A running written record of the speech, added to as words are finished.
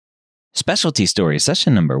Specialty Stories,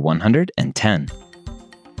 session number 110.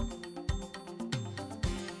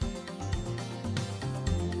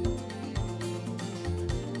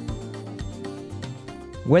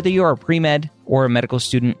 Whether you're a pre-med or a medical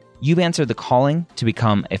student, you've answered the calling to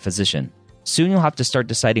become a physician. Soon you'll have to start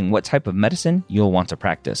deciding what type of medicine you'll want to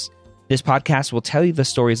practice. This podcast will tell you the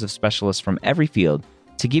stories of specialists from every field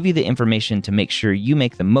to give you the information to make sure you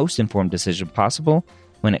make the most informed decision possible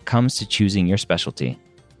when it comes to choosing your specialty.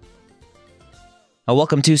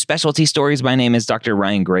 Welcome to Specialty Stories. My name is Dr.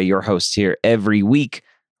 Ryan Gray, your host here every week,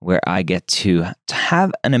 where I get to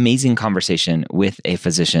have an amazing conversation with a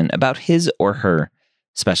physician about his or her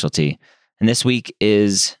specialty. And this week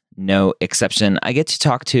is no exception. I get to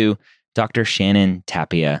talk to Dr. Shannon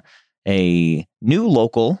Tapia, a new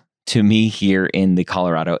local to me here in the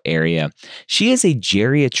Colorado area. She is a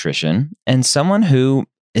geriatrician and someone who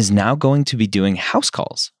is now going to be doing house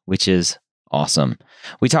calls, which is awesome.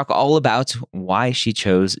 We talk all about why she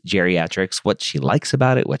chose geriatrics, what she likes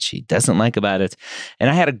about it, what she doesn't like about it. And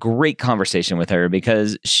I had a great conversation with her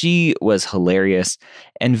because she was hilarious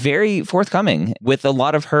and very forthcoming with a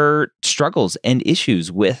lot of her struggles and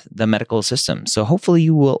issues with the medical system. So hopefully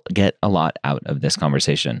you will get a lot out of this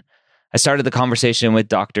conversation. I started the conversation with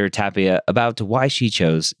Dr. Tapia about why she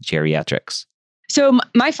chose geriatrics. So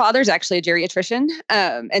my father's actually a geriatrician.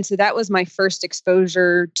 And so that was my first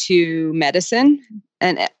exposure to medicine.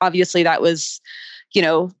 And obviously that was,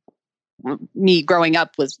 me growing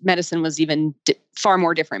up medicine was even far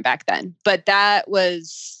more different back then. But that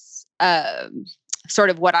was sort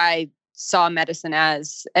of what I saw medicine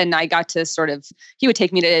as. And I got to he would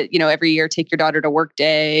take me to, every year, take your daughter to work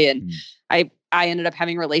day. And I ended up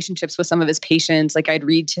having relationships with some of his patients. Like I'd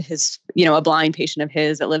read to his, a blind patient of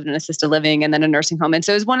his that lived in assisted living and then a nursing home. And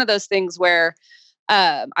so it was one of those things where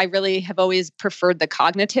I really have always preferred the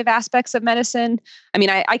cognitive aspects of medicine. I mean,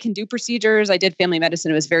 I can do procedures. I did family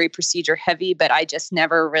medicine. It was very procedure heavy, but I just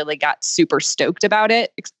never really got super stoked about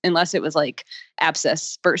it unless it was like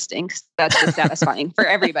abscess bursting. That's just satisfying for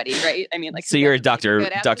everybody, right? I mean, so you're a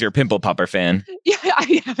Dr. Pimple Popper fan. Yeah.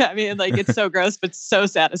 I mean, it's so gross, but so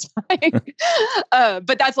satisfying.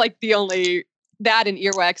 But that's like that and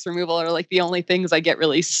earwax removal are like the only things I get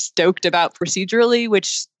really stoked about procedurally,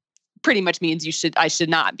 which pretty much means I should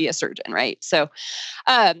not be a surgeon, right? So,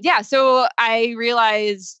 so I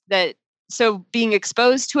realized that, so being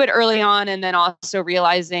exposed to it early on, and then also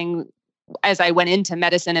realizing as I went into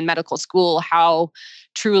medicine and medical school, how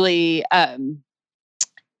truly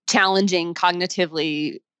challenging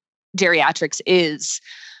cognitively geriatrics is,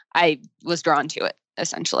 I was drawn to it,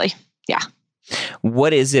 essentially. Yeah.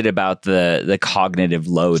 What is it about the cognitive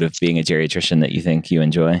load of being a geriatrician that you think you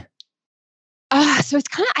enjoy? So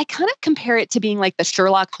I kind of compare it to being like the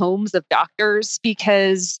Sherlock Holmes of doctors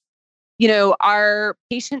because, our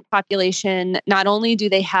patient population, not only do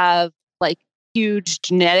they have like huge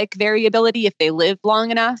genetic variability if they live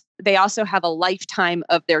long enough, they also have a lifetime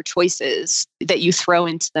of their choices that you throw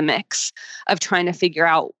into the mix of trying to figure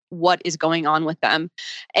out what is going on with them.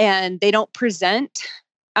 And they don't present,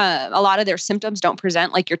 a lot of their symptoms don't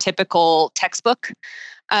present like your typical textbook.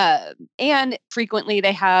 And frequently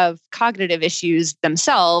they have cognitive issues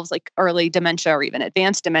themselves, like early dementia or even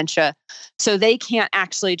advanced dementia. So they can't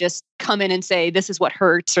actually just come in and say, this is what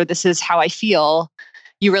hurts, or this is how I feel.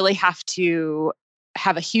 You really have to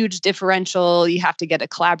have a huge differential. You have to get a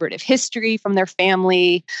collaborative history from their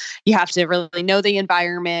family. You have to really know the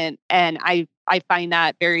environment. And I find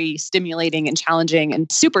that very stimulating and challenging and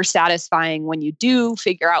super satisfying when you do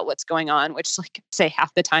figure out what's going on, which like say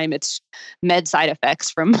half the time it's med side effects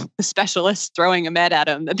from the specialist throwing a med at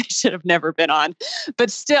them that they should have never been on. But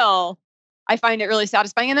still, I find it really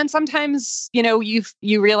satisfying. And then sometimes,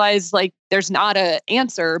 you realize like there's not an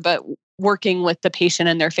answer, but working with the patient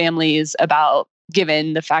and their families about,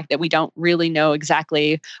 given the fact that we don't really know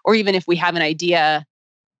exactly, or even if we have an idea,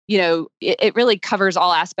 it really covers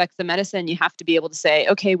all aspects of medicine. You have to be able to say,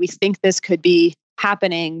 okay, we think this could be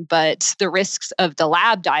happening, but the risks of the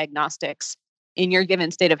lab diagnostics in your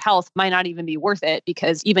given state of health might not even be worth it,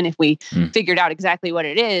 because even if we figured out exactly what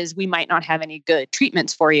it is, we might not have any good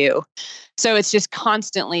treatments for you. So it's just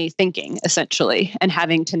constantly thinking, essentially, and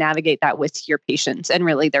having to navigate that with your patients and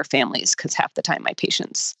really their families, because half the time my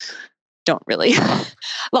patients don't really, a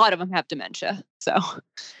lot of them have dementia. So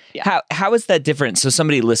yeah. How is that different? So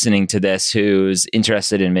somebody listening to this who's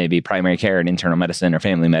interested in maybe primary care and internal medicine or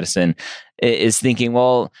family medicine is thinking,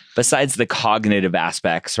 well, besides the cognitive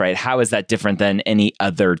aspects, right? How is that different than any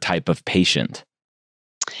other type of patient?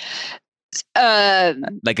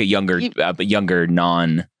 Like a younger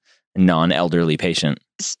non non-elderly patient.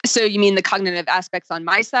 So you mean the cognitive aspects on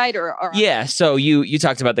my side or Yeah. So you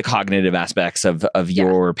talked about the cognitive aspects of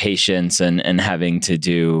your patients and having to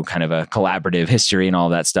do kind of a collaborative history and all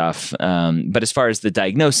that stuff. But as far as the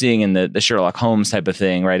diagnosing and the Sherlock Holmes type of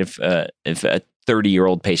thing, right? If a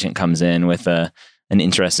 30-year-old patient comes in with an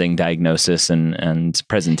interesting diagnosis and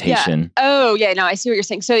presentation. Yeah. Oh, yeah. No, I see what you're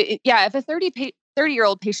saying. So if a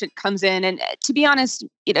 30-year-old patient comes in, and to be honest,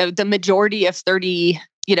 the majority of 30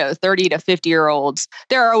 to 50-year-olds,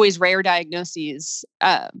 there are always rare diagnoses,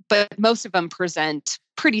 but most of them present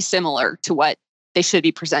pretty similar to what they should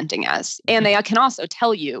be presenting as. And they can also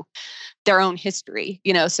tell you their own history,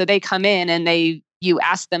 so they come in and you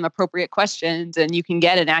ask them appropriate questions and you can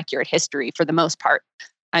get an accurate history for the most part.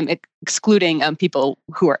 I'm excluding people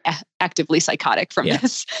who are actively psychotic from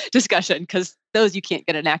this discussion, because those you can't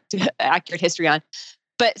get an accurate history on.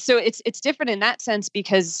 But so it's different in that sense,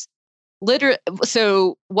 because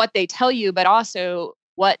so what they tell you, but also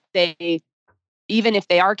what even if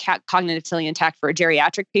they are cognitively intact for a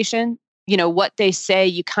geriatric patient, what they say,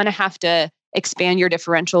 you kind of have to expand your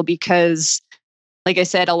differential, because like I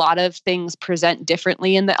said, a lot of things present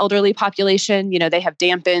differently in the elderly population. They have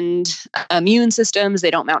dampened immune systems.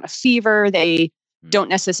 They don't mount a fever. They don't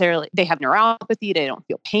necessarily, they have neuropathy. They don't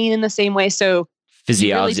feel pain in the same way. So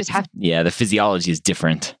physiology, the physiology is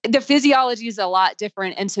different. The physiology is a lot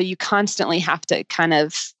different. And so you constantly have to kind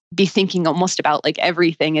of be thinking almost about like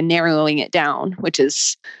everything and narrowing it down, which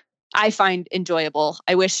is, I find enjoyable.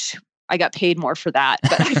 I wish I got paid more for that,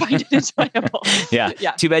 but I find it enjoyable.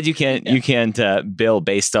 Yeah. Too bad you can't bill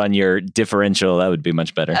based on your differential. That would be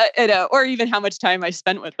much better. Or even how much time I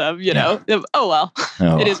spent with them, Oh, well,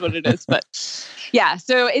 it is what it is. But yeah,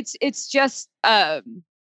 so it's just, I'm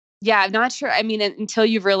not sure. I mean, until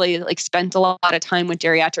you've really like spent a lot of time with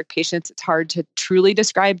geriatric patients, it's hard to truly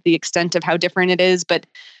describe the extent of how different it is, but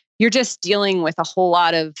you're just dealing with a whole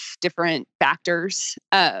lot of different factors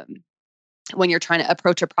when you're trying to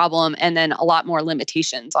approach a problem, and then a lot more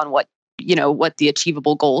limitations on what the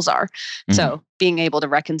achievable goals are. Mm-hmm. So being able to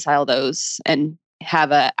reconcile those and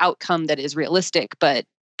have an outcome that is realistic, but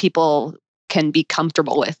people can be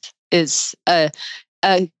comfortable with, is a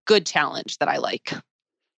good challenge that I like.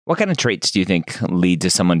 What kind of traits do you think lead to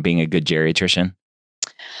someone being a good geriatrician?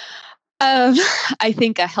 I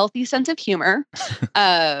think a healthy sense of humor,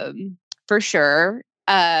 for sure.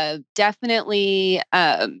 Definitely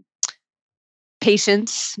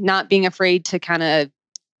patience, not being afraid to kind of,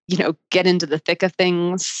 get into the thick of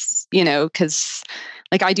things, because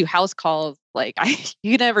like I do house calls, like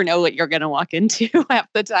you never know what you're going to walk into half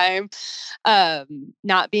the time.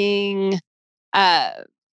 Not being,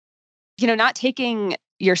 not taking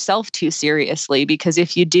yourself too seriously, because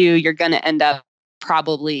if you do, you're going to end up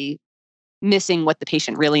probably missing what the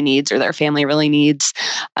patient really needs or their family really needs.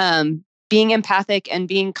 Being empathic and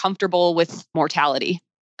being comfortable with mortality.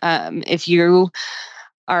 If you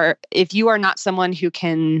are not someone who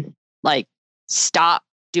can like stop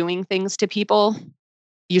doing things to people,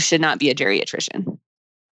 you should not be a geriatrician.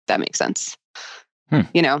 If that makes sense.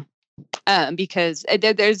 Because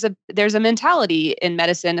there's a mentality in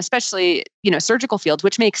medicine, especially, surgical fields,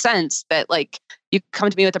 which makes sense, that like you come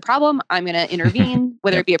to me with a problem, I'm going to intervene,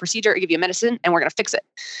 whether it be a procedure or give you a medicine, and we're going to fix it.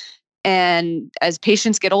 And as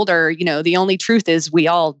patients get older, the only truth is we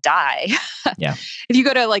all die. Yeah. If you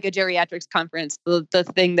go to like a geriatrics conference, the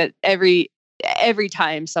thing that every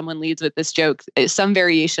time someone leads with this joke is some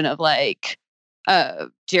variation of like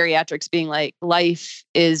geriatrics being like, life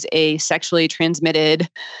is a sexually transmitted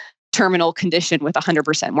terminal condition with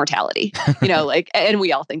 100% mortality, and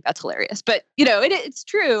we all think that's hilarious, but it's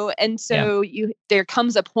true. And so there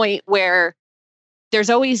comes a point where there's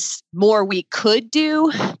always more we could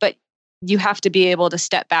do, but you have to be able to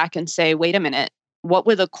step back and say, wait a minute, what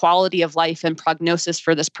will the quality of life and prognosis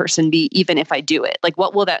for this person be, even if I do it? Like,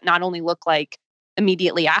 what will that not only look like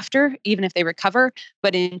immediately after, even if they recover,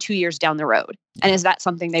 but in 2 years down the road? And is that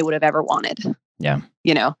something they would have ever wanted? Yeah.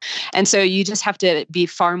 And so you just have to be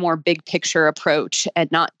far more big picture approach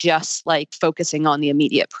and not just like focusing on the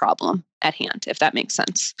immediate problem at hand, if that makes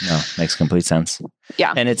sense. No, makes complete sense.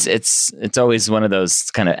 Yeah. And it's always one of those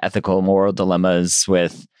kind of ethical, moral dilemmas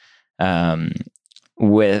with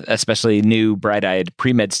especially new bright-eyed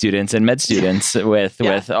pre-med students and med students with,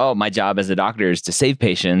 my job as a doctor is to save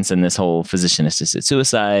patients, and this whole physician-assisted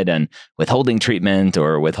suicide and withholding treatment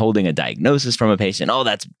or withholding a diagnosis from a patient. Oh,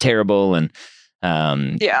 that's terrible. And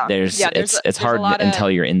it's hard until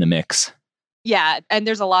you're in the mix. Yeah. And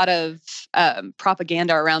there's a lot of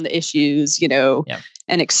propaganda around the issues,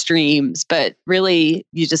 and extremes, but really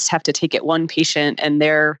you just have to take it one patient and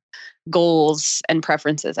their goals and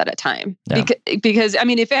preferences at a time. Yeah. Because I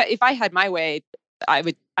mean, if I had my way, I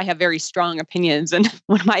have very strong opinions. And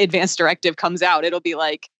when my advanced directive comes out, it'll be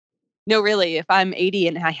like, no, really, if I'm 80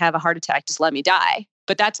 and I have a heart attack, just let me die.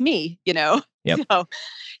 But that's me, Yep. So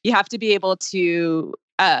you have to be able to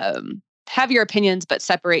have your opinions, but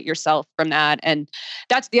separate yourself from that. And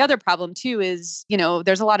that's the other problem too, is,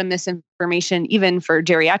 there's a lot of misinformation, even for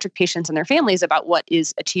geriatric patients and their families, about what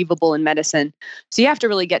is achievable in medicine. So you have to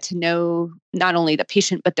really get to know not only the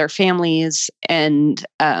patient, but their families, and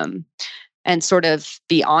sort of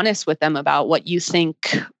be honest with them about what you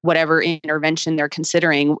think, whatever intervention they're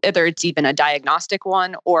considering, whether it's even a diagnostic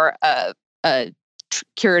one or a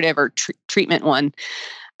curative or treatment one.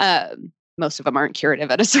 Most of them aren't curative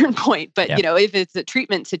at a certain point, but if it's a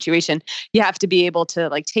treatment situation, you have to be able to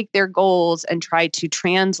take their goals and try to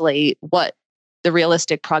translate what the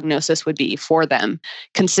realistic prognosis would be for them,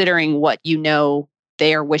 considering what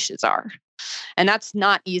their wishes are. And that's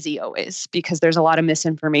not easy always, because there's a lot of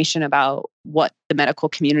misinformation about what the medical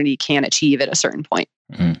community can achieve at a certain point.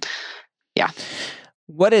 Mm-hmm. Yeah.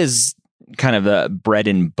 What is kind of the bread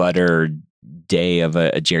and butter day of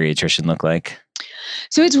a geriatrician look like?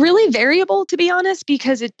 So it's really variable, to be honest,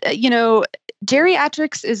 because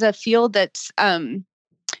geriatrics is a field that's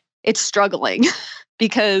it's struggling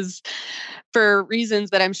because, for reasons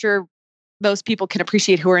that I'm sure most people can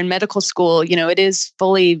appreciate who are in medical school, it is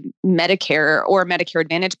fully Medicare or Medicare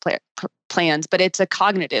Advantage plans, but it's a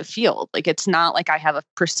cognitive field. Like, it's not like I have a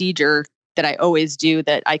procedure that I always do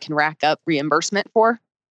that I can rack up reimbursement for.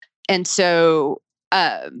 And so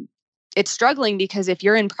it's struggling because if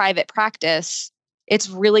you're in private practice, it's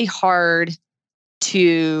really hard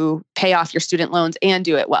to pay off your student loans and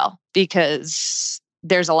do it well, because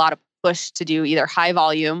there's a lot of push to do either high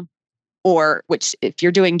volume, or, which, if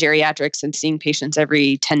you're doing geriatrics and seeing patients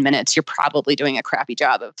every 10 minutes, you're probably doing a crappy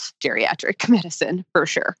job of geriatric medicine for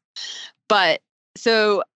sure. But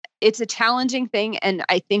so it's a challenging thing. And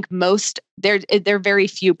I think there are very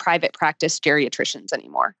few private practice geriatricians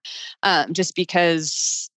anymore, just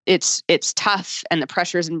because it's tough and the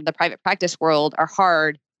pressures in the private practice world are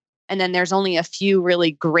hard. And then there's only a few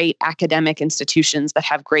really great academic institutions that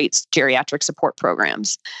have great geriatric support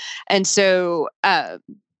programs. And so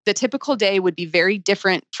the typical day would be very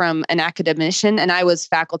different from an academician. And I was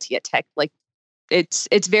faculty at Tech. Like,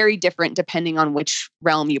 it's very different depending on which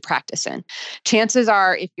realm you practice in. Chances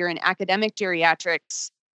are, if you're in academic geriatrics,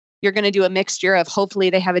 you're going to do a mixture of, hopefully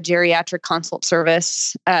they have a geriatric consult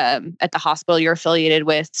service at the hospital you're affiliated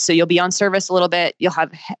with. So you'll be on service a little bit. You'll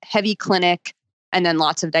have heavy clinic and then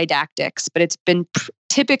lots of didactics. But it's been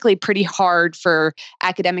typically pretty hard for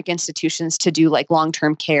academic institutions to do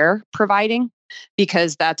long-term care providing,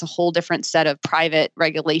 because that's a whole different set of private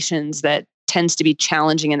regulations that tends to be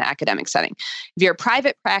challenging in the academic setting. If you're a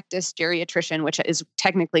private practice geriatrician, which is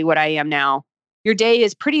technically what I am now, your day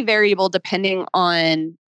is pretty variable depending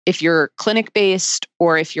on if you're clinic-based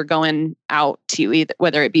or if you're going out to either,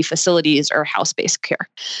 whether it be facilities or house-based care.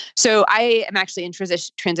 So I am actually in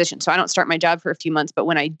transition. So I don't start my job for a few months, but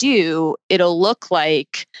when I do, it'll look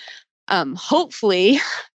like, hopefully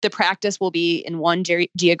the practice will be in one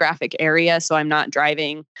geographic area. So I'm not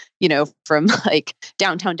driving, from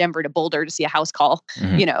downtown Denver to Boulder to see a house call.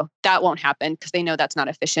 Mm-hmm. That won't happen because they know that's not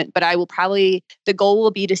efficient. But the goal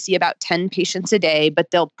will be to see about 10 patients a day, but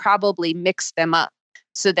they'll probably mix them up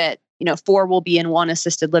so that, 4 will be in one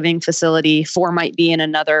assisted living facility, 4 might be in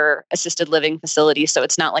another assisted living facility. So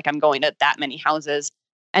it's not like I'm going to that many houses.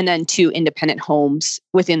 And then 2 independent homes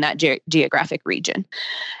within that geographic region.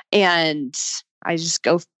 And I just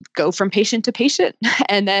go from patient to patient.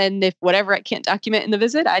 And then if whatever I can't document in the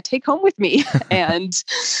visit, I take home with me and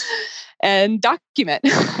document.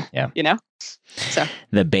 Yeah. So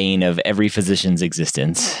the bane of every physician's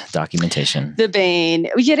existence, documentation. The bane.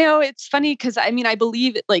 It's funny because I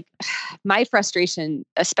believe my frustration,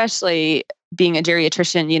 especially being a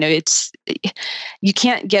geriatrician, you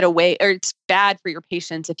can't get away, or it's bad for your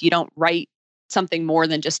patients if you don't write something more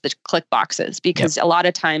than just the click boxes, because a lot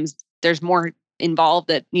of times there's more involved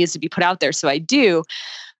that needs to be put out there. So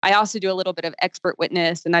I also do a little bit of expert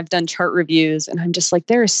witness, and I've done chart reviews, and I'm just like,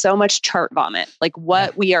 there is so much chart vomit.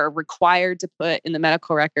 What we are required to put in the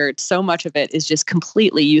medical record, so much of it is just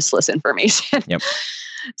completely useless information. Yep.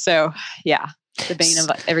 So, yeah. the bane of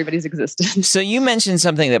everybody's existence. So you mentioned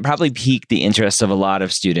something that probably piqued the interest of a lot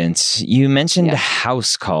of students. You mentioned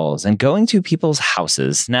house calls and going to people's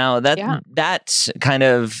houses. Now that kind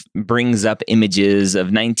of brings up images of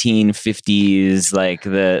 1950s, like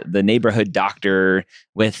the neighborhood doctor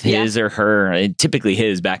with his or her, typically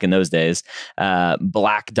his back in those days,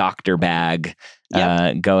 black doctor bag,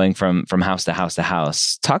 going from house to house to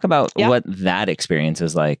house. Talk about what that experience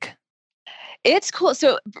is like. It's cool.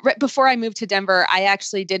 So right before I moved to Denver, I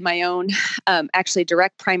actually did my own,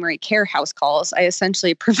 direct primary care house calls. I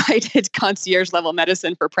essentially provided concierge level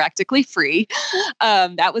medicine for practically free.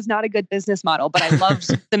 That was not a good business model, but I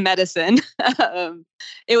loved the medicine.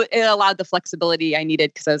 It allowed the flexibility I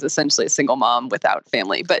needed because I was essentially a single mom without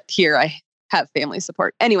family. But here I have family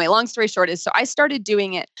support. Anyway, long story short is, so I started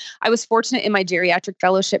doing it. I was fortunate in my geriatric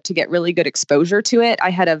fellowship to get really good exposure to it. I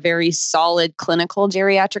had a very solid clinical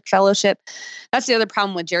geriatric fellowship. That's the other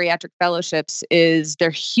problem with geriatric fellowships is they're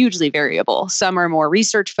hugely variable. Some are more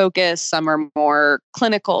research focused, some are more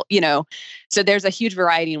clinical, so there's a huge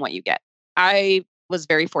variety in what you get. I was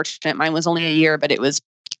very fortunate. Mine was only a year, but it was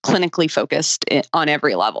clinically focused on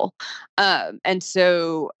every level. And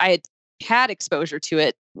so I had exposure to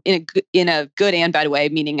it in a good and bad way,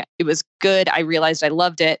 meaning it was good. I realized I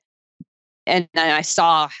loved it. And then I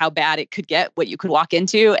saw how bad it could get, what you could walk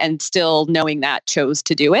into, and still knowing that chose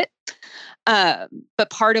to do it. But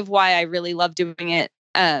part of why I really love doing it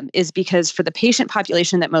is because for the patient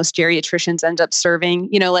population that most geriatricians end up serving,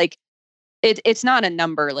 it's not a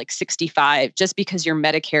number like 65. Just because you're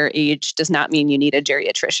Medicare age does not mean you need a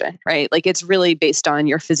geriatrician, right? Like it's really based on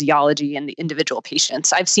your physiology and the individual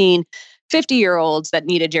patients. I've seen 50-year-olds that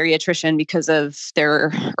need a geriatrician because of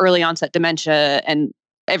their early onset dementia and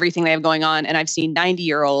everything they have going on. And I've seen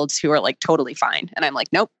 90-year-olds who are like totally fine. And I'm like,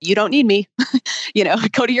 nope, you don't need me.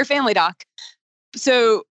 Go to your family doc.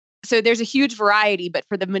 So there's a huge variety, but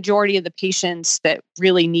for the majority of the patients that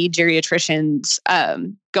really need geriatricians,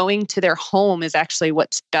 going to their home is actually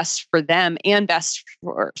what's best for them and best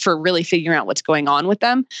for really figuring out what's going on with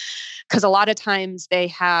them. Because a lot of times they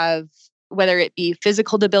have, whether it be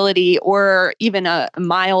physical debility or even a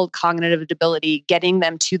mild cognitive debility, getting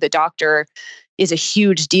them to the doctor is a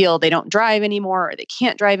huge deal. They don't drive anymore, or they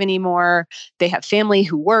can't drive anymore. They have family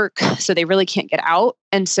who work, so they really can't get out.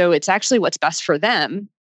 And so it's actually what's best for them.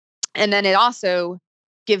 And then it also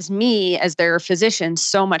gives me, as their physician,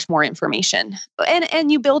 so much more information. And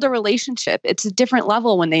you build a relationship. It's a different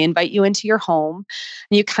level when they invite you into your home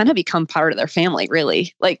and you kind of become part of their family,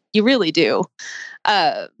 really. Like you really do.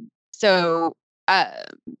 So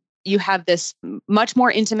you have this much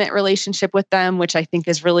more intimate relationship with them, which I think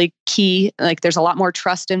is really key. Like there's a lot more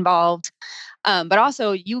trust involved. But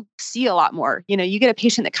also you see a lot more. You get a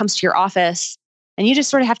patient that comes to your office and you just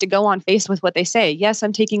sort of have to go on face with what they say. Yes,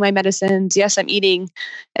 I'm taking my medicines. Yes, I'm eating,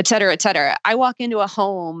 et cetera, et cetera. I walk into a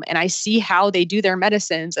home and I see how they do their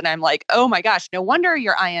medicines. And I'm like, oh my gosh, no wonder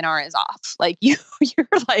your INR is off. Like you're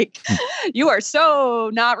like, you are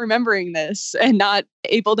so not remembering this and not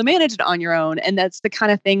able to manage it on your own. And that's the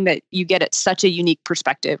kind of thing that you get at such a unique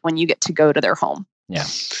perspective when you get to go to their home. Yeah.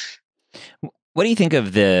 What do you think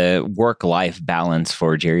of the work-life balance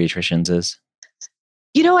for geriatricians is?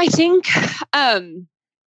 I think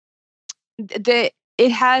that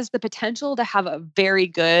it has the potential to have a very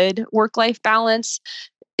good work-life balance.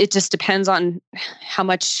 It just depends on how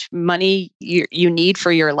much money you need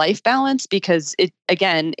for your life balance, because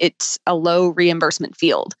it's a low reimbursement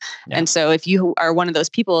field. Yeah. And so if you are one of those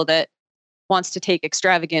people that wants to take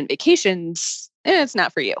extravagant vacations, it's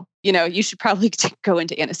not for you. You should probably go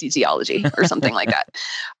into anesthesiology or something like that.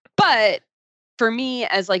 But for me,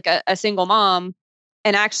 as like a single mom,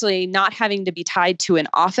 and actually not having to be tied to an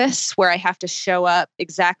office where I have to show up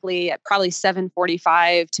exactly at probably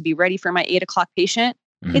 7:45 to be ready for my 8:00 patient,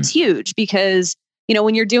 it's huge because,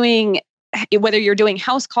 when you're doing, whether you're doing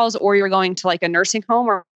house calls or you're going to like a nursing home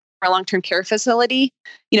or a long-term care facility,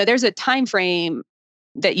 there's a time frame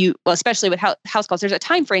that especially with house calls, there's a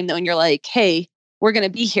time frame that when you're like, hey, we're going to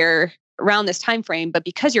be here around this time frame, but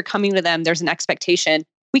because you're coming to them, there's an expectation.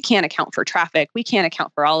 We can't account for traffic. We can't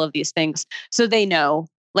account for all of these things. So they know,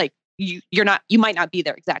 like, you might not be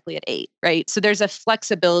there exactly at 8, right? So there's a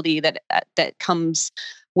flexibility that comes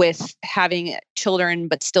with having children,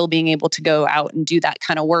 but still being able to go out and do that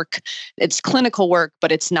kind of work. It's clinical work,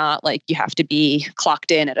 but it's not like you have to be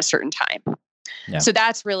clocked in at a certain time. Yeah. So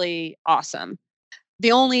that's really awesome.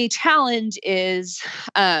 The only challenge is,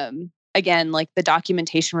 again, like the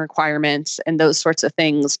documentation requirements and those sorts of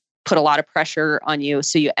things put a lot of pressure on you.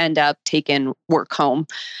 So you end up taking work home,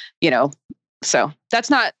 so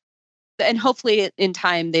that's not, and hopefully in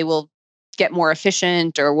time they will get more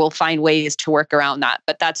efficient, or we'll find ways to work around that.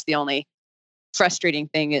 But that's the only frustrating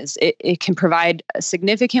thing, is it can provide a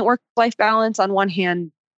significant work-life balance on one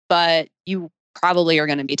hand, but you probably are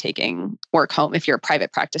going to be taking work home if you're a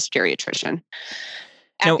private practice geriatrician.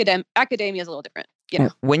 Now, Academia is a little different.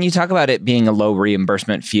 When you talk about it being a low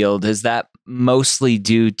reimbursement field, is that mostly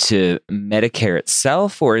due to Medicare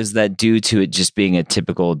itself, or is that due to it just being a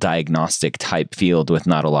typical diagnostic type field with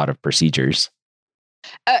not a lot of procedures?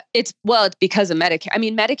 It's because of Medicare. I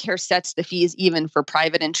mean, Medicare sets the fees even for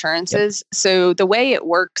private insurances. Yep. So the way it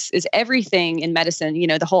works is everything in medicine,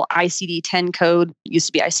 the whole ICD-10 code used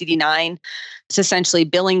to be ICD-9. It's essentially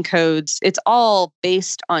billing codes. It's all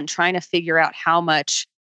based on trying to figure out how much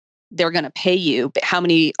they're going to pay you, but how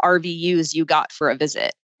many RVUs you got for a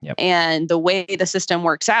visit. Yep. And the way the system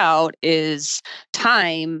works out is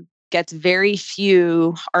time gets very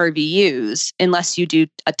few RVUs unless you do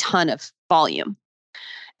a ton of volume.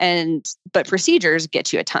 But procedures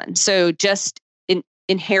get you a ton. So just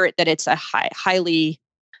inherit that it's a highly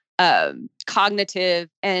cognitive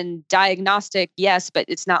and diagnostic, yes, but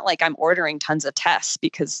it's not like I'm ordering tons of tests,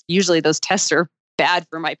 because usually those tests are bad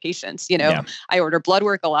for my patients. Yeah. I order blood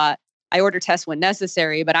work a lot. I order tests when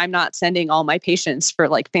necessary, but I'm not sending all my patients for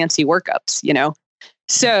like fancy workups,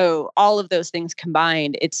 So all of those things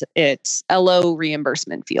combined, it's a low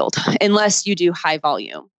reimbursement field unless you do high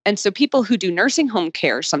volume. And so people who do nursing home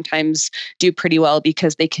care sometimes do pretty well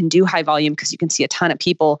because they can do high volume, because you can see a ton of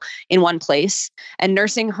people in one place. And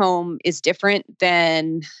nursing home is different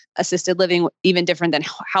than assisted living, even different than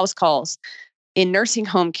house calls. In nursing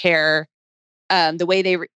home care, the way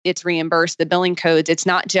it's reimbursed, the billing codes, it's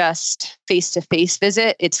not just face-to-face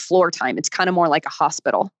visit, it's floor time. It's kind of more like a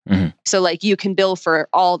hospital. Mm-hmm. So like you can bill for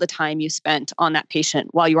all the time you spent on that patient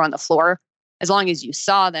while you were on the floor. As long as you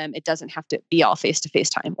saw them, it doesn't have to be all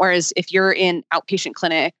face-to-face time. Whereas if you're in outpatient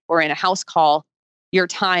clinic or in a house call, your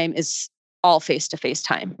time is all face-to-face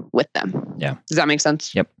time with them. Yeah. Does that make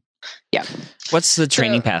sense? Yep. Yeah. What's the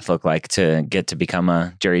training path look like to get to become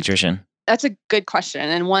a geriatrician? That's a good question,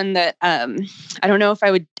 and one that I don't know if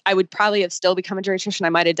I would probably have still become a geriatrician. I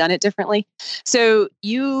might have done it differently. So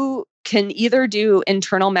you can either do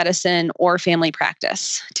internal medicine or family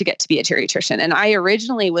practice to get to be a geriatrician. And I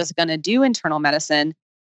originally was going to do internal medicine,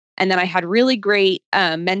 and then I had really great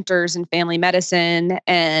mentors in family medicine,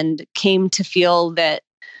 and came to feel that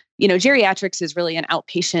geriatrics is really an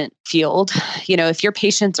outpatient field. If your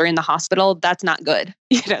patients are in the hospital, that's not good.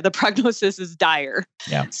 The prognosis is dire.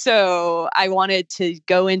 Yeah. So I wanted to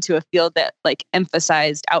go into a field that like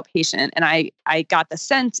emphasized outpatient. And I got the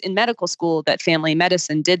sense in medical school that family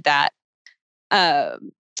medicine did that.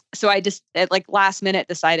 So I just at like last minute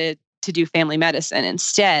decided to do family medicine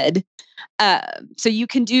instead. So you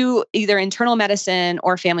can do either internal medicine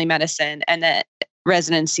or family medicine, and then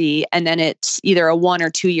residency, and then it's either a 1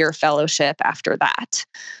 or 2 year fellowship after that.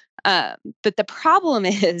 But the problem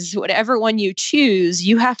is, whatever one you choose,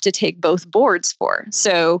 you have to take both boards for.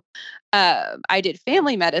 So I did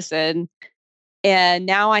family medicine, and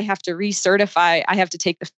now I have to recertify. I have to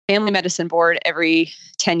take the family medicine board every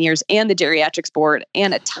 10 years and the geriatrics board,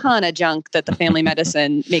 and a ton of junk that the family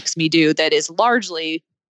medicine makes me do that is largely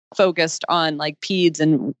focused on like peds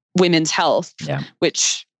and women's health,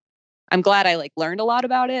 which I'm glad I like learned a lot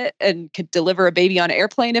about it and could deliver a baby on an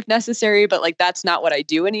airplane if necessary, but like that's not what I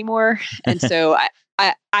do anymore. And so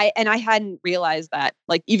I hadn't realized that,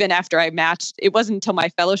 like, even after I matched, it wasn't until my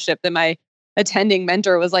fellowship that my attending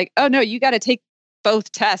mentor was like, "Oh no, you got to take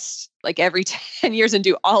both tests like every 10 years and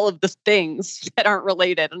do all of the things that aren't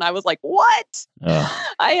related." And I was like, "What?"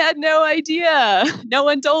 I had no idea. No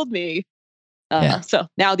one told me. So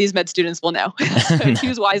now these med students will know. So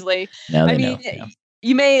choose wisely. Now they know. Yeah.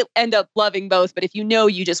 You may end up loving both, but if you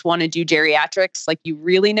just want to do geriatrics, like you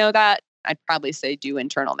really know that, I'd probably say do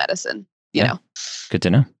internal medicine, you know. Good to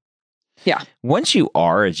know. Yeah. Once you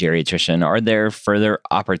are a geriatrician, are there further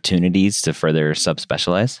opportunities to further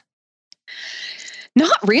subspecialize?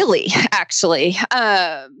 Not really, actually.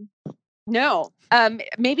 No.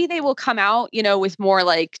 Maybe they will come out, with more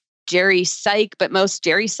like geri psych, but most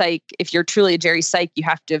geri psych, if you're truly a geri psych, you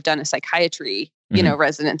have to have done a psychiatry,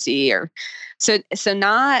 residency, or so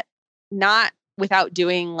not without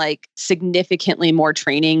doing like significantly more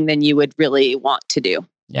training than you would really want to do.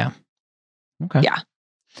 Yeah. Okay. Yeah.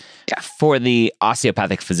 For the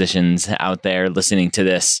osteopathic physicians out there listening to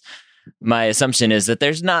this, my assumption is that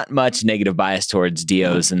there's not much negative bias towards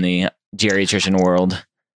DOs in the geriatrician world.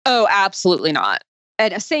 Oh, absolutely not.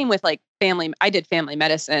 and same with like I did family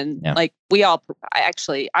medicine. Yeah. Like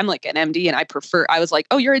I'm like an MD and I was like,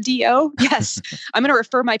 oh, you're a DO? Yes. I'm going to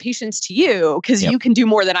refer my patients to you because you can do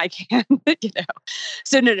more than I can,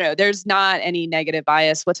 So no, there's not any negative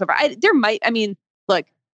bias whatsoever. Look,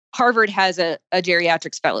 Harvard has a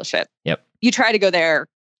geriatrics fellowship. Yep. You try to go there,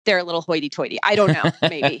 they're a little hoity-toity. I don't know.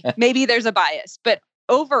 Maybe there's a bias, but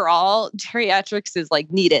overall geriatrics is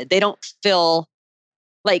like needed. They don't fill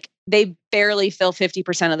they barely fill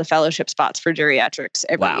 50% of the fellowship spots for geriatrics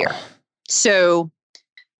every year. So,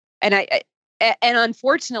 and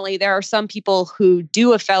unfortunately, there are some people who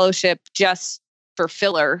do a fellowship just for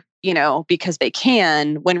filler, because they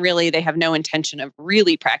can, when really they have no intention of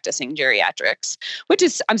really practicing geriatrics,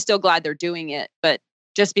 I'm still glad they're doing it. But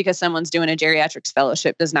just because someone's doing a geriatrics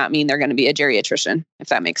fellowship does not mean they're going to be a geriatrician, if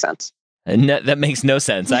that makes sense. No, that makes no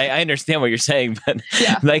sense. I understand what you're saying, but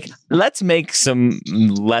let's make some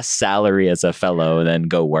less salary as a fellow and then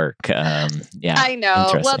go work. I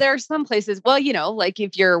know. Well, there are some places. Well, like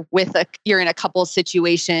if you're you're in a couple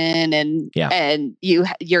situation and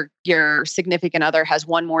your significant other has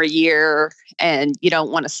one more year and you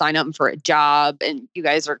don't want to sign up for a job and you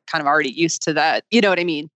guys are kind of already used to that. You know what I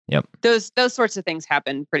mean? Yep. Those sorts of things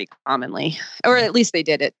happen pretty commonly, or at least they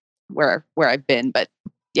did it where I've been. But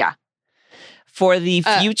yeah. For the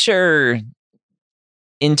future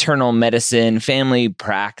internal medicine, family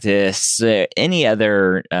practice, any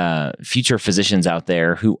other future physicians out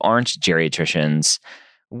there who aren't geriatricians,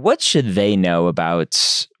 what should they know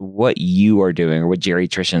about what you are doing or what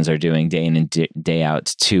geriatricians are doing day in and day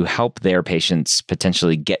out to help their patients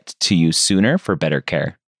potentially get to you sooner for better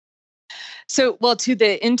care? So, to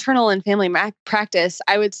the internal and family practice,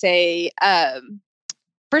 I would say,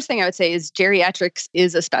 first thing I would say is geriatrics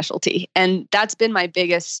is a specialty. And that's been my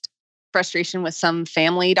biggest frustration with some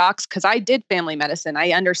family docs, because I did family medicine.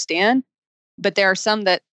 I understand, but there are some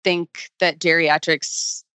that think that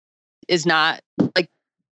geriatrics is not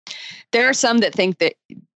there are some that think that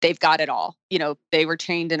they've got it all. They were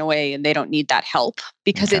trained in a way and they don't need that help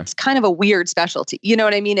because it's kind of a weird specialty. You know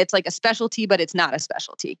what I mean? It's like a specialty, but it's not a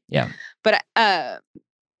specialty. Yeah. But,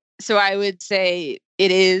 so I would say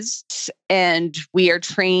it is, and we are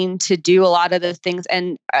trained to do a lot of the things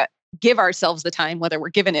and give ourselves the time, whether we're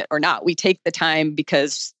given it or not. We take the time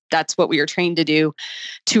because that's what we are trained to do,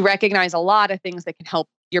 to recognize a lot of things that can help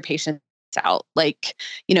your patients out. Like,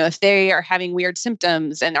 if they are having weird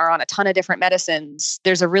symptoms and are on a ton of different medicines,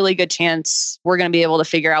 there's a really good chance we're going to be able to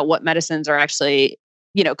figure out what medicines are actually,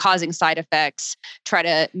 causing side effects, try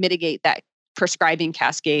to mitigate that prescribing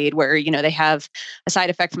cascade where, they have a side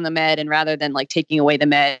effect from the med, and rather than like taking away the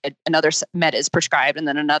med, another med is prescribed and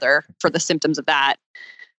then another for the symptoms of that.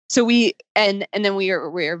 So we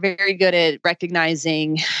are very good at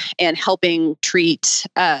recognizing and helping treat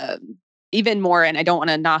even more. And I don't want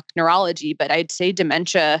to knock neurology, but I'd say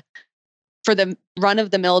dementia, for the run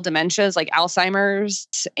of the mill dementias like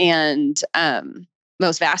Alzheimer's and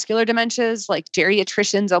most vascular dementias, like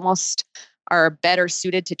geriatricians almost are better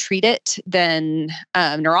suited to treat it than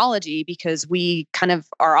neurology, because we kind of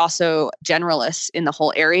are also generalists in the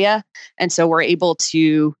whole area. And so we're able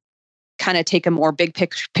to kind of take a more big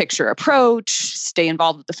picture approach, stay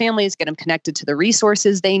involved with the families, get them connected to the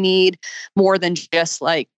resources they need, more than just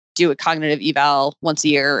like do a cognitive eval once a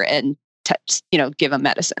year and give them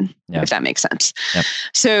medicine, if that makes sense. Yep.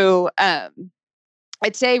 So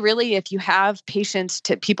I'd say really, if you have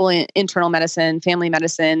people in internal medicine, family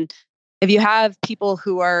medicine, if you have people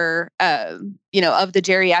who are, of the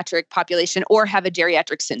geriatric population or have a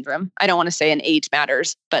geriatric syndrome, I don't want to say an age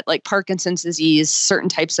matters, but like Parkinson's disease, certain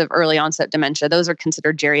types of early onset dementia, those are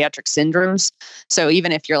considered geriatric syndromes. So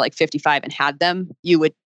even if you're like 55 and had them, you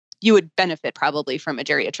would benefit probably from a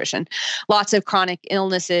geriatrician. Lots of chronic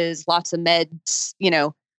illnesses, lots of meds, get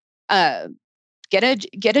a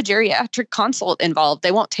geriatric consult involved.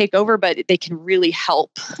 They won't take over, but they can really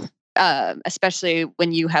help. Especially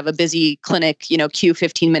when you have a busy clinic, Q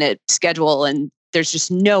 15-minute schedule, and there's just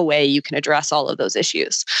no way you can address all of those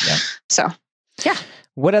issues. Yeah. So, yeah.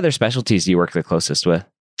 What other specialties do you work the closest with?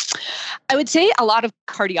 I would say a lot of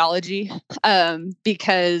cardiology,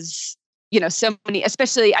 because, so many,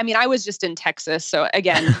 especially, I was just in Texas. So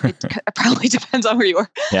again, it probably depends on where you were.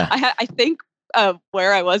 Yeah. I think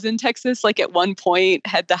where I was in Texas, like at one point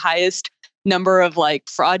had the highest number of like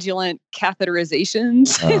fraudulent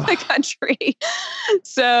catheterizations in the country.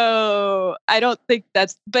 So I don't think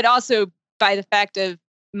but also by the fact of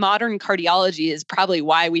modern cardiology is probably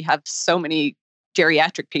why we have so many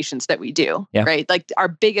geriatric patients that we do, right? Like our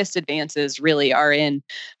biggest advances really are in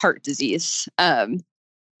heart disease.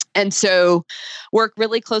 And so work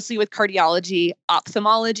really closely with cardiology,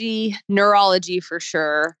 ophthalmology, neurology for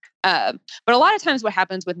sure. But a lot of times what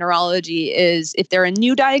happens with neurology is if they're a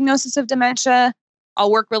new diagnosis of dementia,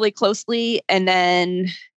 I'll work really closely and then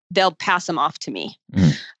they'll pass them off to me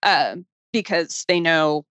because they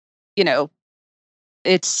know, you know,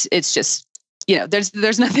 it's just, you know,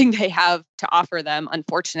 there's nothing they have to offer them,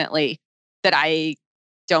 unfortunately, that I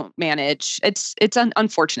don't manage. It's an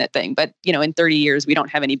unfortunate thing, but you know, in 30 years, we don't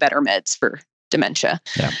have any better meds for dementia.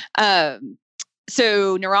 Yeah.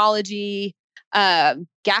 So neurology,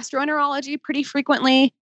 gastroenterology pretty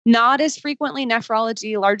frequently, not as frequently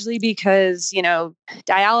nephrology, largely because, you know,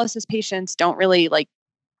 dialysis patients don't really like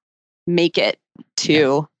make it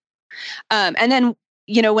to, and then,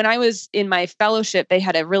 you know, when I was in my fellowship, they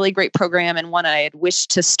had a really great program and one I had wished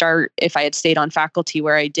to start if I had stayed on faculty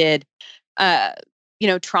where I did. You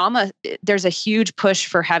know, trauma, there's a huge push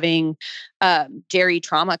for having geri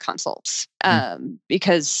trauma consults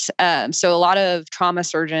because so a lot of trauma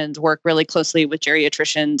surgeons work really closely with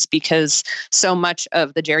geriatricians because so much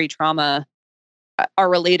of the geri trauma are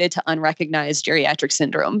related to unrecognized geriatric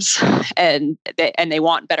syndromes and they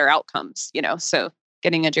want better outcomes, you know, so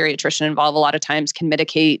getting a geriatrician involved a lot of times can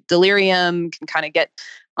mitigate delirium, can kind of get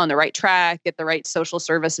on the right track, get the right social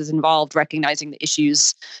services involved, recognizing the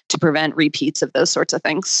issues to prevent repeats of those sorts of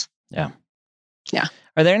things. Yeah. Yeah.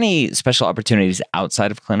 Are there any special opportunities outside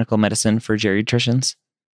of clinical medicine for geriatricians?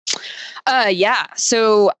 Yeah.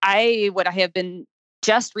 So what I have been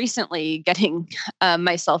just recently getting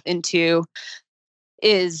myself into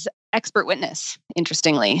is expert witness,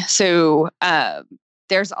 interestingly. So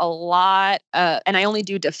there's a lot, and I only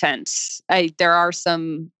do defense. There are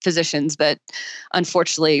some physicians that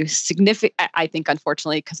unfortunately I think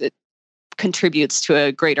unfortunately, because it contributes to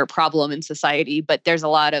a greater problem in society, but there's a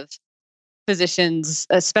lot of physicians,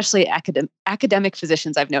 especially academic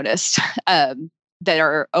physicians I've noticed, that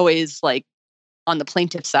are always like on the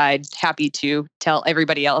plaintiff side, happy to tell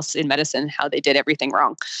everybody else in medicine how they did everything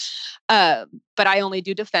wrong. But I only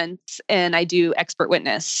do defense and I do expert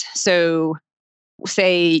witness. So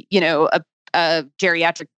say, you know, a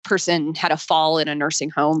geriatric person had a fall in a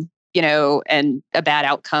nursing home, you know, and a bad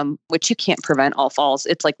outcome, which you can't prevent all falls.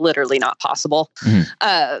 It's like literally not possible.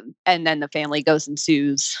 And then the family goes and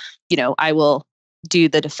sues, you know, I will do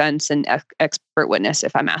the defense and expert witness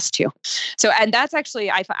if I'm asked to. So, and that's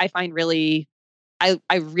actually, I find really, I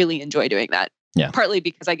really enjoy doing that. Yeah. Partly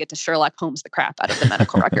because I get to Sherlock Holmes the crap out of the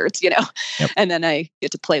medical records, you know, and then I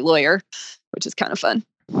get to play lawyer, which is kind of fun.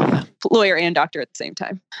 Yeah. Lawyer and doctor at the same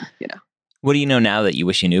time, you know. What do you know now that you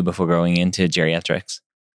wish you knew before going into geriatrics?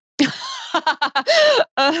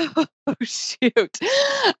 Oh, shoot.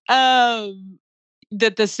 That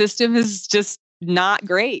the system is just not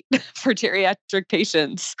great for geriatric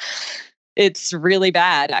patients. It's really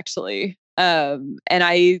bad, actually. And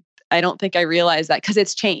I don't think I realized that because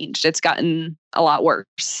it's changed. It's gotten a lot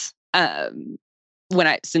worse.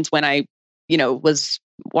 Since when I, you know, was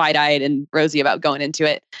wide-eyed and rosy about going into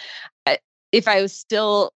it. If I was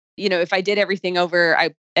still, you know, if I did everything over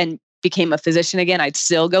and became a physician again, I'd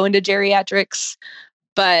still go into geriatrics.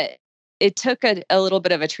 But it took a little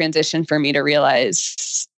bit of a transition for me to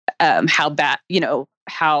realize how bad, you know,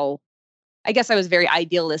 how I guess I was very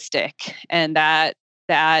idealistic and that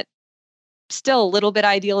still a little bit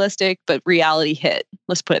idealistic, but reality hit.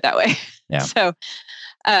 Let's put it that way. Yeah. So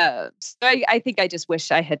I think I just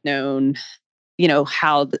wish I had known, you know,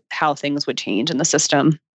 how things would change in the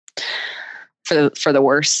system for the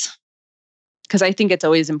worse. Because I think it's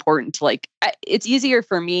always important to it's easier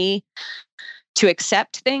for me to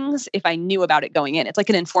accept things if I knew about it going in. It's like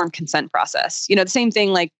an informed consent process. You know, the same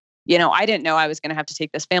thing, like, you know, I didn't know I was going to have to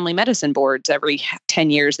take this family medicine boards every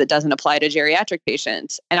 10 years that doesn't apply to geriatric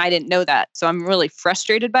patients. And I didn't know that. So I'm really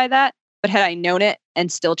frustrated by that. But had I known it and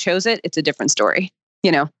still chose it, it's a different story,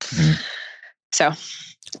 you know? So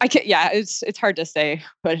it's hard to say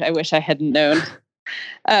what I wish I hadn't known.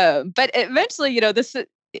 But eventually, you know,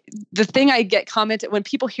 the thing I get commented when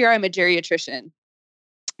people hear I'm a geriatrician,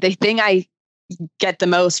 the thing I get the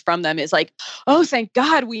most from them is like, oh, thank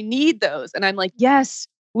God we need those. And I'm like, yes,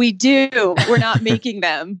 we do. We're not making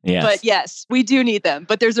them, Yes. But yes, we do need them.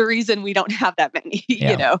 But there's a reason we don't have that many,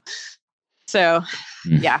 you know? So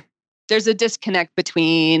yeah, there's a disconnect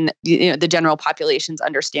between, you know, the general population's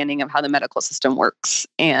understanding of how the medical system works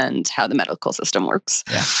and how the medical system works.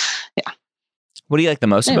 Yeah. What do you like the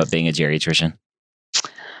most about being a geriatrician?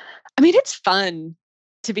 I mean, it's fun,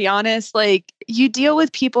 to be honest. Like, you deal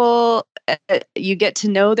with people, you get to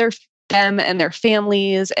know them and their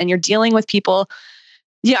families, and you're dealing with people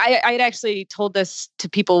Yeah, I had actually told this to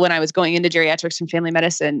people when I was going into geriatrics and family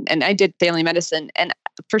medicine, and I did family medicine. And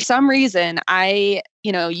for some reason,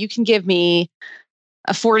 you can give me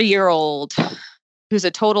a 40-year-old who's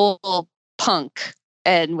a total punk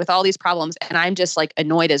and with all these problems, and I'm just like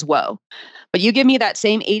annoyed as woe. But you give me that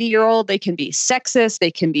same 80-year-old, they can be sexist,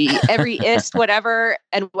 they can be every ist, whatever.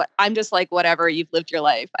 And I'm just like, whatever, you've lived your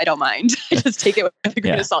life. I don't mind. I just take it with a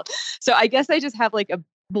grain of salt. So I guess I just have like a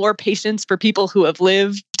more patience for people who have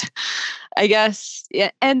lived, I guess.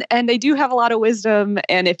 Yeah. And they do have a lot of wisdom.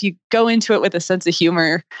 And if you go into it with a sense of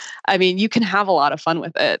humor, I mean, you can have a lot of fun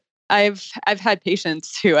with it. I've had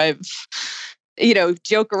patients who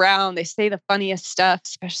joke around. They say the funniest stuff,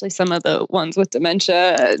 especially some of the ones with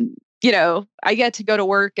dementia. And, I get to go to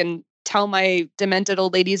work and tell my demented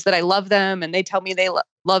old ladies that I love them, and they tell me they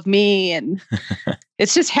love me. And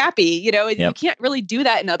it's just happy, You can't really do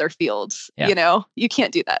that in other fields. You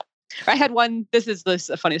can't do that. I had this is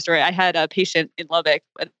a funny story. I had a patient in Lubbock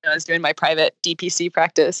when I was doing my private DPC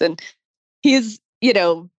practice, and he's,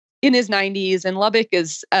 in his 90s, and Lubbock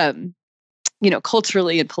is,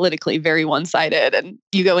 culturally and politically very one-sided. And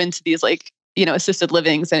you go into these assisted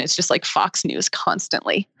livings, and it's just like Fox News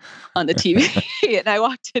constantly on the TV. And I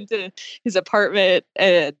walked into his apartment,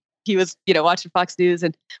 and he was, watching Fox News,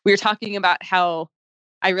 and we were talking about how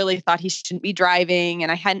I really thought he shouldn't be driving.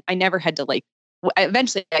 And I never had to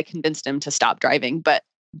eventually I convinced him to stop driving, but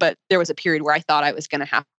there was a period where I thought I was going to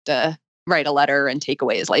have to write a letter and take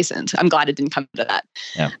away his license. I'm glad it didn't come to that.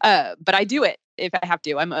 Yeah. But I do it if I have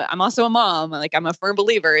to. I'm also a mom. I'm a firm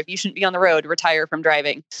believer, if you shouldn't be on the road, retire from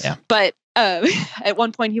driving. Yeah. But at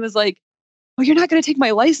one point he was like, "Oh, you're not going to take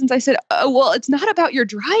my license?" I said, "Oh, well, it's not about your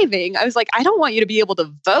driving." I was like, "I don't want you to be able to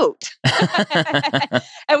vote."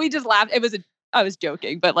 And we just laughed. I was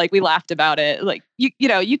joking, but we laughed about it.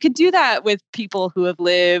 You could do that with people who have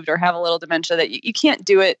lived or have a little dementia, that you can't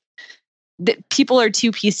do it. That people are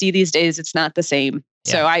too PC these days. It's not the same.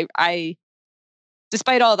 Yeah. So I,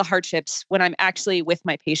 despite all the hardships, when I'm actually with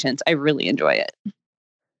my patients, I really enjoy it.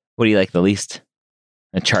 What do you like the least?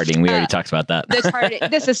 The charting. We already talked about that.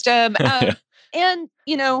 The system. And,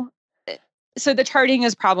 so the charting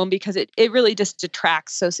is a problem because it really just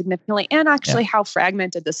detracts so significantly, and actually how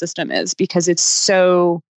fragmented the system is, because it's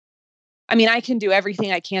so, I can do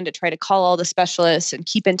everything I can to try to call all the specialists and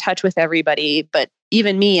keep in touch with everybody. But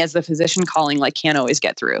even me as the physician calling, can't always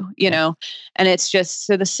get through, and it's just,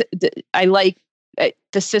 so the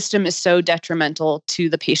system is so detrimental to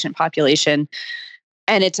the patient population,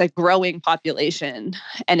 and it's a growing population,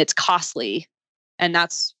 and it's costly. And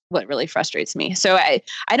that's what really frustrates me. So I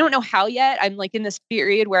don't know how yet. I'm in this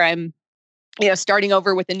period where I'm, starting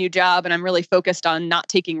over with a new job, and I'm really focused on not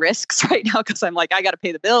taking risks right now, because I'm I got to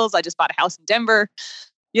pay the bills. I just bought a house in Denver,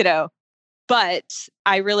 but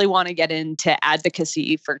I really want to get into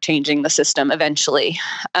advocacy for changing the system eventually,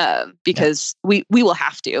 because we will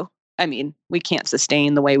have to. We can't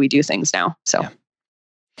sustain the way we do things now. So,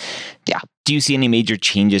 yeah. Do you see any major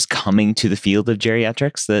changes coming to the field of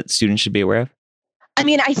geriatrics that students should be aware of?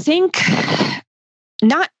 I think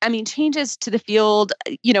changes to the field,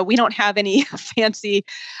 we don't have any fancy,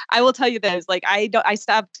 I will tell you this, I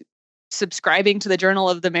stopped subscribing to the Journal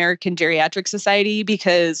of the American Geriatric Society,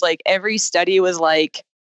 because every study was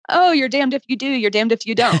oh, you're damned if you do, you're damned if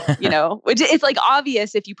you don't, which it's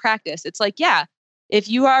obvious if you practice. It's if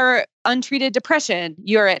you are untreated depression,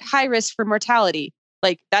 you're at high risk for mortality.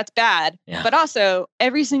 That's bad. Yeah. But also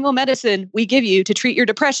every single medicine we give you to treat your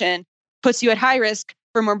depression puts you at high risk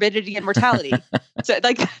for morbidity and mortality. So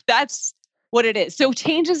that's what it is. So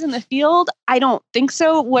changes in the field, I don't think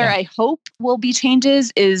so. Where I hope will be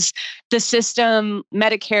changes is the system,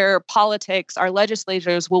 Medicare, politics, our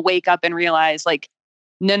legislators will wake up and realize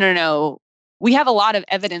no. We have a lot of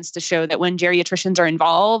evidence to show that when geriatricians are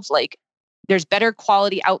involved, there's better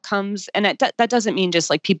quality outcomes. And that doesn't mean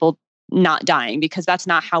just people not dying, because that's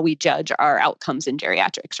not how we judge our outcomes in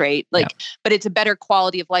geriatrics, right? But it's a better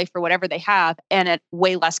quality of life for whatever they have, and at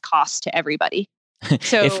way less cost to everybody.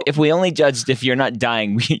 So if we only judged if you're not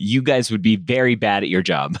dying, you guys would be very bad at your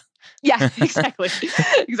job. Yeah, exactly.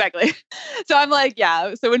 Exactly. So I'm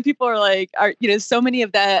so when people are so many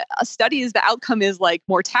of the studies, the outcome is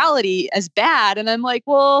mortality as bad. And I'm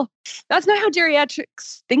well, that's not how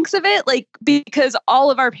geriatrics thinks of it. Because all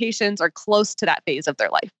of our patients are close to that phase of their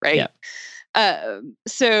life. Right. Yeah.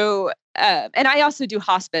 And I also do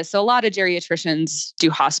hospice. So a lot of geriatricians do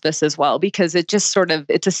hospice as well, because it just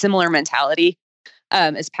it's a similar mentality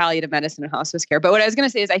as palliative medicine and hospice care. But what I was going to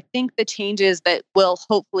say is, I think the changes that will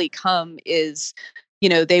hopefully come is,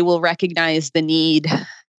 they will recognize the need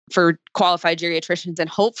for qualified geriatricians, and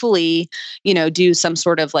hopefully, do some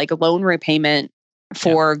sort of loan repayment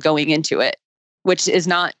for going into it, which is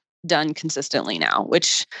not done consistently now,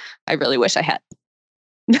 which I really wish I had.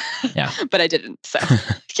 Yeah. But I didn't. So,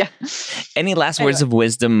 yeah. Any last words of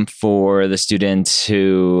wisdom for the student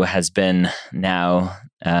who has been now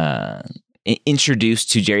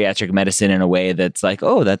introduced to geriatric medicine in a way that's like,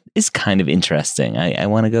 oh, that is kind of interesting. I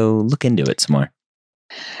want to go look into it some more.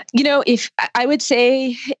 If I would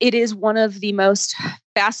say it is one of the most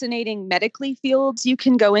fascinating medically fields you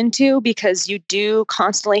can go into, because you do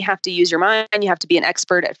constantly have to use your mind. You have to be an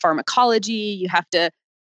expert at pharmacology. You have to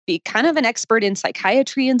be kind of an expert in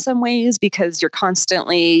psychiatry in some ways, because you're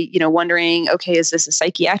constantly, wondering, okay, is this a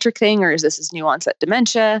psychiatric thing or is this new onset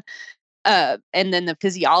dementia? And then the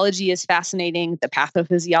physiology is fascinating. The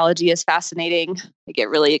pathophysiology is fascinating. I get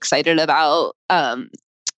really excited about,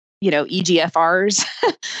 EGFRs.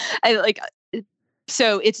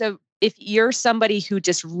 If you're somebody who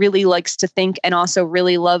just really likes to think and also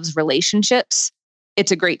really loves relationships,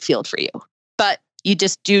 it's a great field for you. But you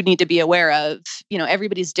just do need to be aware of,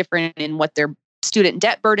 everybody's different in what their student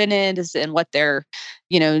debt burden is and what their,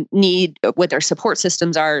 need, what their support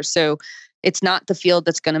systems are. So it's not the field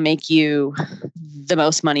that's going to make you the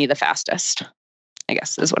most money the fastest, I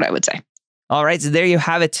guess is what I would say. All right. So there you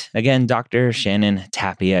have it. Again, Dr. Shannon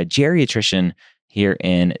Tapia, geriatrician here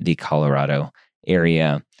in the Colorado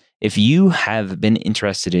area. If you have been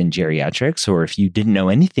interested in geriatrics, or if you didn't know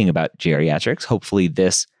anything about geriatrics, hopefully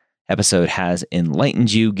this episode has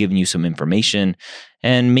enlightened you, given you some information,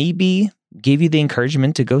 and maybe gave you the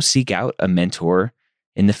encouragement to go seek out a mentor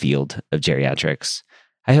in the field of geriatrics.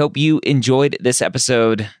 I hope you enjoyed this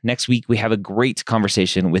episode. Next week, we have a great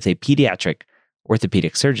conversation with a pediatric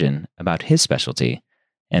orthopedic surgeon about his specialty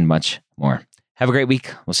and much more. Have a great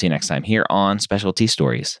week. We'll see you next time here on Specialty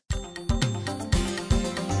Stories.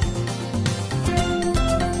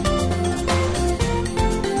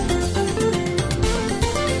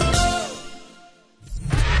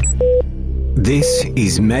 This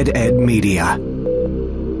is MedEd Media.